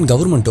அமெரிக்கன்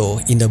கவர்மெண்டோ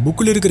இந்த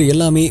புக்ல இருக்கிற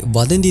எல்லாமே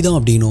வதந்தி தான்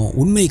அப்படின்னும்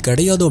உண்மை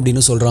கிடையாது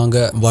அப்படின்னு சொல்றாங்க.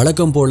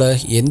 வழக்கம் போல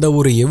எந்த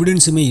ஒரு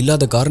எவிடன்ஸுமே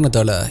இல்லாத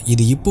காரணத்தால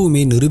இது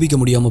இப்பவுமே நிரூபிக்க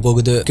முடியாம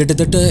போகுது.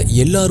 கிட்டத்தட்ட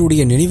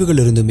எல்லாருடைய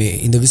நினைவுகள் இருந்துமே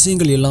இந்த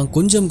விஷயங்கள் எல்லாம்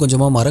கொஞ்சம்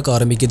கொஞ்சமா மறக்க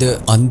ஆரம்பிக்குது.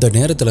 அந்த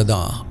நேரத்துல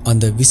தான்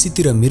அந்த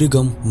விசித்திர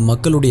மிருகம்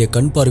மக்களுடைய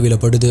கண் பார்வையில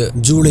படுது.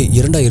 ஜூலை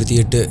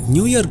 2008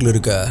 நியூயார்க்ல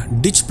இருக்க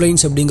டிச்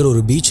பிளைன்ஸ் அப்படிங்கிற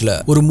ஒரு பீச்ல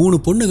ஒரு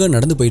 3 பொண்ணுங்க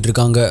நடந்து போயிட்டு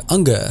இருக்காங்க.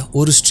 அங்க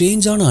ஒரு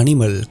ஸ்ட்ரேஞ்சான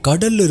அனிமல்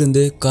கடல்ல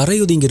இருந்து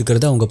கரையொதுங்கி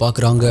இருக்கிறத அவங்க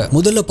பாக்குறாங்க.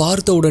 முதல்ல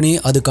பார்த்த உடனே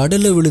அது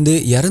கடல்ல விழுந்து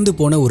இறந்து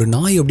போன ஒரு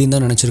நாய் அப்படின்னு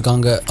தான்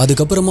நினைச்சிருக்காங்க.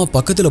 அதுக்கப்புறமா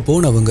பக்கத்துல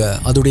போனவங்க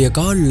அதோடைய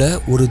கால்ல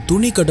ஒரு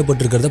துணி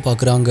கட்டப்பட்டிருக்கிறத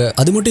பாக்குறாங்க.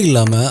 அது மட்டும்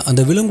இல்லாம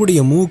அந்த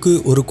விலங்குடைய மூக்கு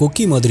ஒரு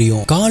கொக்கி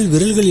மாதிரியும் கால்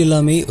விரல்கள்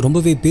எல்லாமே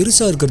ரொம்பவே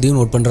பெருசா இருக்கிறதையும்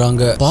நோட்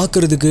பண்றாங்க.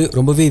 பாக்குறதுக்கு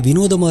ரொம்பவே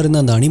வினோதமா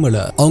இருந்த அந்த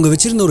அனிமலை அவங்க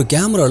வச்சிருந்த ஒரு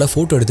கேமரால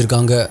போட்டோ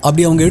எடுத்திருக்காங்க.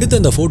 அப்படி அவங்க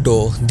எடுத்த அந்த போட்டோ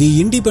தி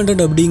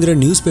இண்டிபெண்டன்ட் அப்படிங்கிற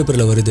நியூஸ்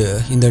பேப்பர்ல வருது.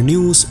 இந்த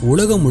நியூஸ்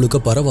உலகம் முழுக்க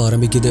பரவ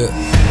ஆரம்பிக்குது.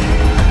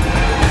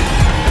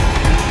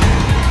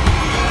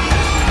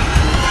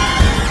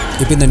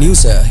 இப்போ இந்த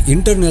நியூஸை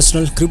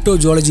இன்டர்நேஷனல்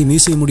கிரிப்டோஜுவாலஜி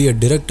மியூசியம் உடைய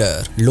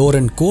டைரக்டர்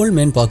லோரன்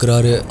கோல்மேன்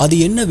பாக்குறாரு. அது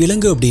என்ன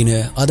விலங்கு அப்படின்னு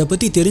அதை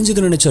பத்தி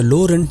தெரிஞ்சுக்க நினைச்ச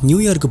லோரன்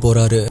நியூயார்க்கு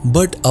போறாரு.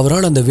 பட்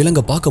அவரால் அந்த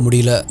விலங்கை பார்க்க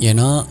முடியல,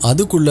 ஏன்னா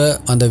அதுக்குள்ள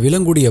அந்த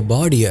விலங்குடைய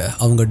பாடிய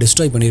அவங்க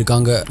டிஸ்ட்ராய்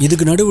பண்ணிருக்காங்க.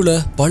 இதுக்கு நடுவுல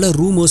பல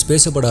ரூமர்ஸ்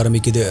பேசப்பட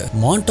ஆரம்பிக்குது.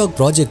 மான்டாக்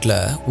ப்ராஜெக்ட்ல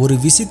ஒரு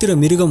விசித்திர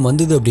மிருகம்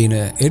வந்தது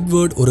அப்படின்னு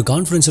எட்வர்ட் ஒரு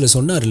கான்ஃபரன்ஸ்ல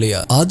சொன்னார்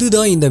இல்லையா,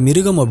 அதுதான் இந்த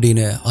மிருகம்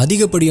அப்படின்னு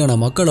அதிகப்படியான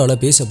மக்களால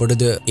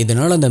பேசப்படுது.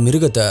 இதனால அந்த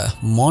மிருகத்தை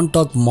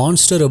மான்டாக்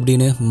மான்ஸ்டர்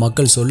அப்படின்னு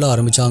மக்கள் சொல்ல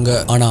ஆரம்பிச்சாங்க.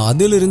 ஆனா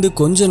அதிலிருந்து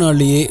கொஞ்ச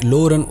நாள்லயே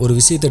லோரன் ஒரு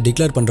விஷயத்தை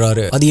டிக்ளேர்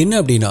பண்றாரு. அது என்ன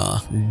அப்படின்னா,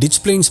 டிச்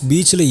பிளைன்ஸ்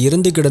பீச்ல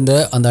இறந்து கிடந்த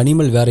அந்த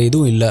அனிமல் வேற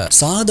எதுவும் இல்ல,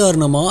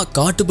 சாதாரணமா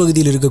காட்டு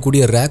பகுதியில்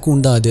இருக்கக்கூடிய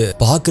ரேக்கூன் தான். அது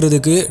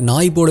பாக்குறதுக்கு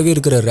நாய் போலவே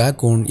இருக்கிற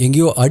ரேக்கூன்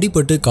எங்கேயோ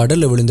அடிபட்டு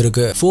கடல்ல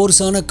விழுந்திருக்கு.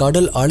 ஃபோர்ஸான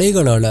கடல்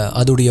அலைகளால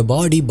அதோடைய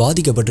பாடி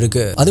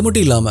பாதிக்கப்பட்டிருக்கு. அது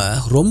மட்டும் இல்லாம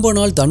ரொம்ப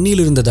நாள்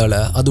தண்ணியில் இருந்ததால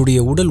அதோடைய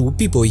உடல்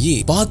உப்பி போய்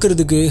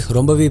பாக்குறதுக்கு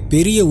ரொம்பவே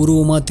பெரிய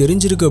உருவமா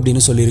தெரிஞ்சிருக்கு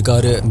அப்படின்னு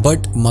சொல்லியிருக்காரு.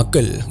 பட்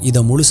மக்கள் இத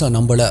முழுசா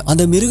நம்பல.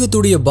 அந்த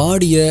மிருகத்துடைய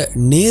பாடிய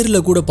நேர்ல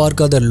கூட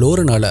பார்க்காத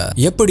லோரனால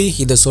எப்படி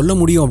இத சொல்ல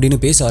முடியும் அப்படின்னு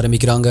பேச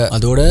ஆரம்பிக்கிறாங்க.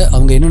 அதோட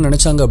அவங்க என்ன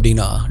நினைச்சாங்க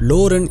அப்படின்னா,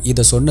 லோரன்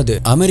இத சொன்னது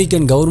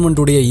அமெரிக்கன்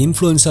கவர்மெண்டுடைய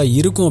இன்ஃப்ளூயன்ஸா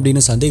இருக்கும்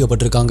அப்படின்னு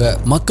சந்தேகப்பட்டிருக்காங்க.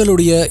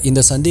 மக்களுடைய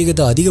இந்த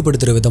சந்தேகத்தை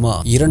அதிகப்படுத்துற விதமா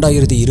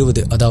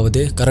 2020,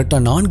 அதாவது கரெக்டா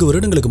 4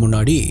 வருடங்களுக்கு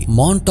முன்னாடி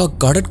மான்டாக்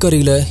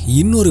கடற்கரையில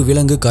இன்னொரு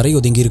விலங்கு கரை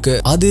ஒதுங்கி இருக்கு.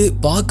 அது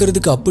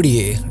பாக்குறதுக்கு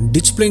அப்படியே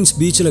டிச் பிளைன்ஸ்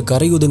பீச்ல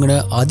கரை ஒதுங்கின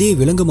அதே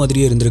விலங்கு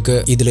மாதிரியே இருந்திருக்கு.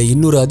 இதுல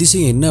இன்னொரு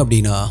அதிசயம் என்ன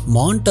அப்படின்னா,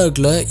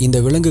 மான்டாக்ல இந்த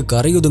விலங்கு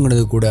கரை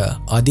ஒதுங்கினது கூட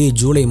அதே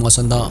ஜூலை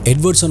மாசம் தான்.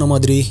 எட்வர்ட் சொன்ன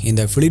மாதிரி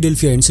இந்த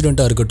பிலடெல்பியா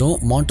இன்சிடென்ட்டா இருக்கட்டும்,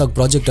 மான்டாக்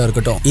ப்ராஜெக்டா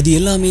இருக்கட்டும், இது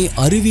எல்லாமே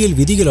அறிவியல்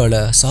விதிகளால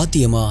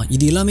சாத்தியமா,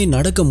 இது எல்லாமே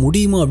நடக்க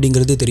முடியுமா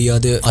அப்படிங்கிறது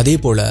தெரியாது. அதே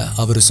போல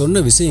அவர்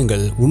சொன்ன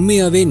விஷயங்கள்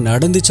உண்மையாவே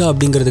நடந்துச்சா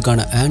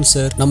அப்படிங்கிறதுக்கான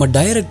ஆன்சர் நம்ம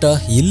டைரக்டா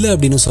இல்ல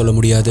அப்படின்னு சொல்ல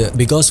முடியாது.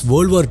 பிகாஸ்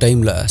வேர்ல்ட் வார்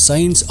டைம்ல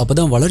சயின்ஸ்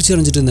அப்பதான் வளர்ச்சி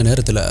அடைஞ்சிட்டு இருந்த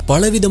நேரத்துல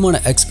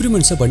பலவிதமான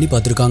எக்ஸ்பெரிமெண்ட்ஸை பண்ணி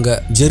பார்த்திருக்காங்க.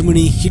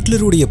 ஜெர்மனி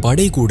ஹிட்லருடைய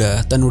படை கூட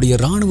தன்னுடைய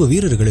ராணுவ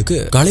வீரர்களுக்கு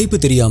களைப்பு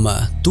தெரியாம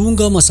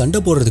தூங்காம சண்டை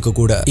போடுறதுக்கு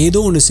கூட ஏதோ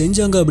ஒன்னு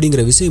செஞ்சாங்க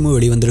அப்படிங்கிற விஷயமும்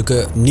வெளிவந்திருக்கு.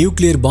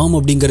 நியூக்ளியர் பாம்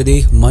அப்படிங்கறதே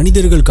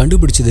மனிதர்கள்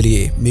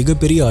கண்டுபிடிச்சதுலயே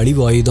மிகப்பெரிய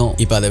அழிவு ஆயுதம்.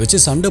 இப்ப அதை வச்சு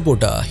சண்டை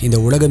போட்டா இந்த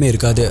உலகமே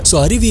இருக்காது. சோ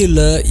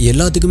அறிவியல்ல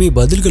எல்லாத்துக்குமே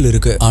பதில்கள்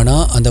இருக்கு. ஆனா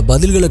அந்த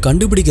பதில்களை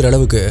கண்டுபிடிக்கிற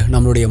அளவுக்கு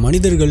நம்மளுடைய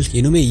மனிதர்கள்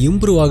இன்னுமே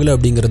இம்ப்ரூவ் ஆகல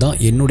அப்படிங்கறதா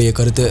என்னுடைய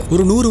கருத்து.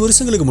 ஒரு 100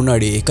 வருஷங்களுக்கு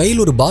முன்னாடி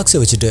கையில் ஒரு பாக்ஸை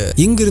வச்சுட்டு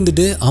இங்க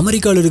இருந்துட்டு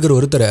அமெரிக்கால இருக்கிற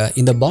ஒருத்தரை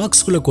இந்த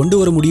பாக்ஸ்குள்ள கொண்டு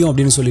வர முடியும்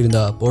அப்படின்னு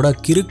சொல்லியிருந்தா போடா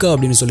கிறுக்கா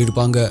அப்படின்னு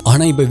சொல்லியிருப்பாங்க.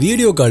 ஆனா இப்ப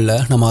வீடியோ கால்ல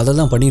நம்ம அதை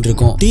தான் பண்ணிட்டு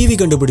இருக்கோம். டிவி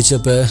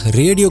கண்டுபிடிச்சப்ப,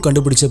 ரேடியோ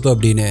கண்டுபிடிச்சப்ப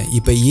அப்படின்னு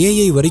இப்ப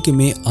ஏஐ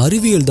வரைக்குமே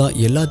அறிவியல் தான்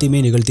எல்லாத்தையுமே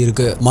நிகழ்த்தி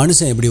இருக்கு.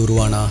 மனுஷன் எப்படி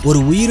உருவானா, ஒரு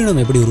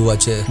உயிரினம் எப்படி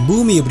உருவாச்சு,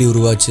 பூமி எப்படி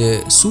உருவாச்சு,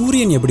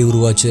 சூரியன் எப்படி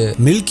உருவாச்சு,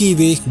 மில்கி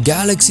வே,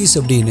 கேலக்சிஸ்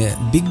அப்படின்னு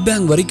பிக்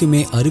பேங்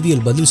வரைக்குமே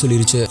அறிவியல் பதில்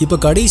சொல்லிருச்சு. இப்ப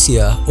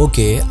கடைசியா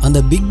ஓகே,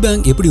 அந்த பிக்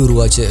பேங் எப்படி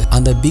உருவாச்சு,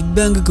 அந்த பிக்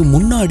பேங்குக்கு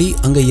முன்னாடி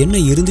அங்க என்ன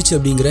இருந்துச்சு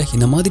அப்படிங்கிற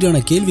இந்த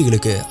மாதிரியான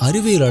கேள்விகளுக்கு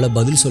அறிவியலால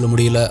பதில் சொல்ல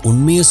முடியல.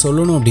 உண்மையை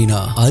சொல்லணும் அப்படின்னா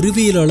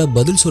அறிவியலால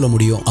பதில் சொல்ல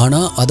முடியும். ஆனா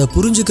அதை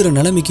புரிஞ்சுக்கிற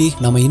நிலைமைக்கு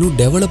நம்ம இன்னும்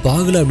டெவலப்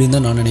ஆகல அப்படின்னு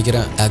தான் நான்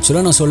நினைக்கிறேன்.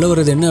 ஆக்சுவலா நான் சொல்ல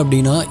வர்றது என்ன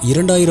அப்படின்னா,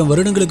 2000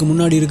 வருடங்களுக்கு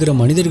முன்னாடி இருக்கிற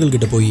மனிதர்கள்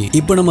கிட்ட போய்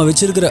இப்ப நம்ம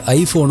வச்சிருக்கிற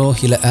ஐபோனோ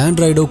இல்ல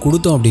ஆண்ட்ராய்டோ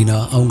கொடுத்தோம் அப்படின்னா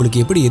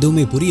அவங்களுக்கு எப்படி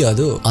எதுவுமே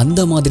புரியாதோ, அந்த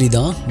மாதிரி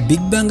தான்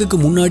பிக் பேங்குக்கு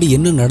முன்னாடி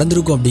என்ன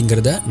நடந்திருக்கும்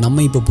அப்படிங்கறத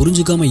நம்ம இப்ப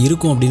புரிஞ்சுக்காம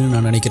இருக்கும் அப்படின்னு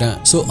நான் நினைக்கிறேன்.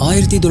 சோ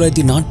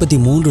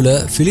 1943ல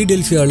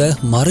பிலடெல்பியால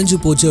மறைஞ்சு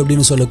போச்சு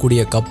அப்படின்னு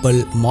சொல்லக்கூடிய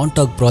கப்பல்,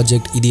 மான்டாக்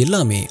ப்ராஜெக்ட், இது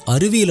எல்லாமே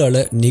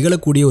அறிவியலால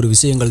நிகழக்கூடிய ஒரு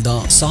விஷயங்கள்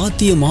தான்,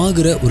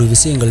 சாத்தியமாகிற ஒரு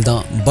விஷயங்கள்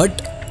தான். பட்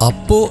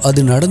அப்போ அது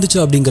நடந்துச்சு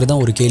அப்படிங்கறதா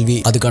ஒரு கேள்வி.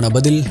 அதுக்கான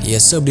பதில்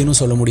எஸ் அப்படின்னு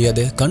சொல்ல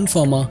முடியாது,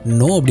 கன்ஃபார்மா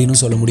நோ அப்படின்னு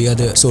சொல்ல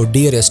முடியாது. So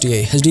dear STI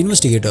HD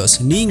investigators,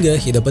 நீங்க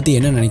இத பத்தி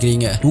என்ன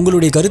நினைக்கிறீங்க?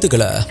 உங்களுடைய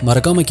கருத்துக்களை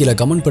மறக்காம கீழே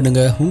கமெண்ட்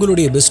பண்ணுங்க.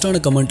 உங்களுடைய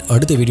பெஸ்டான கமெண்ட்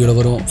அடுத்த வீடியோல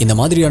வரும். இந்த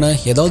மாதிரியான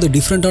ஏதாவது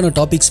டிஃப்ரெண்டான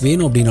டாபிக்ஸ்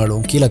வேணும்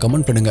அப்படின்னாலும் கீழே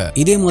கமெண்ட் பண்ணுங்க.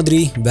 இதே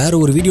மாதிரி வேற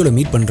ஒரு வீடியோல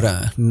மீட்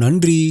பண்றேன்.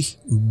 நன்றி,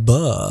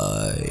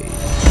 பாய்.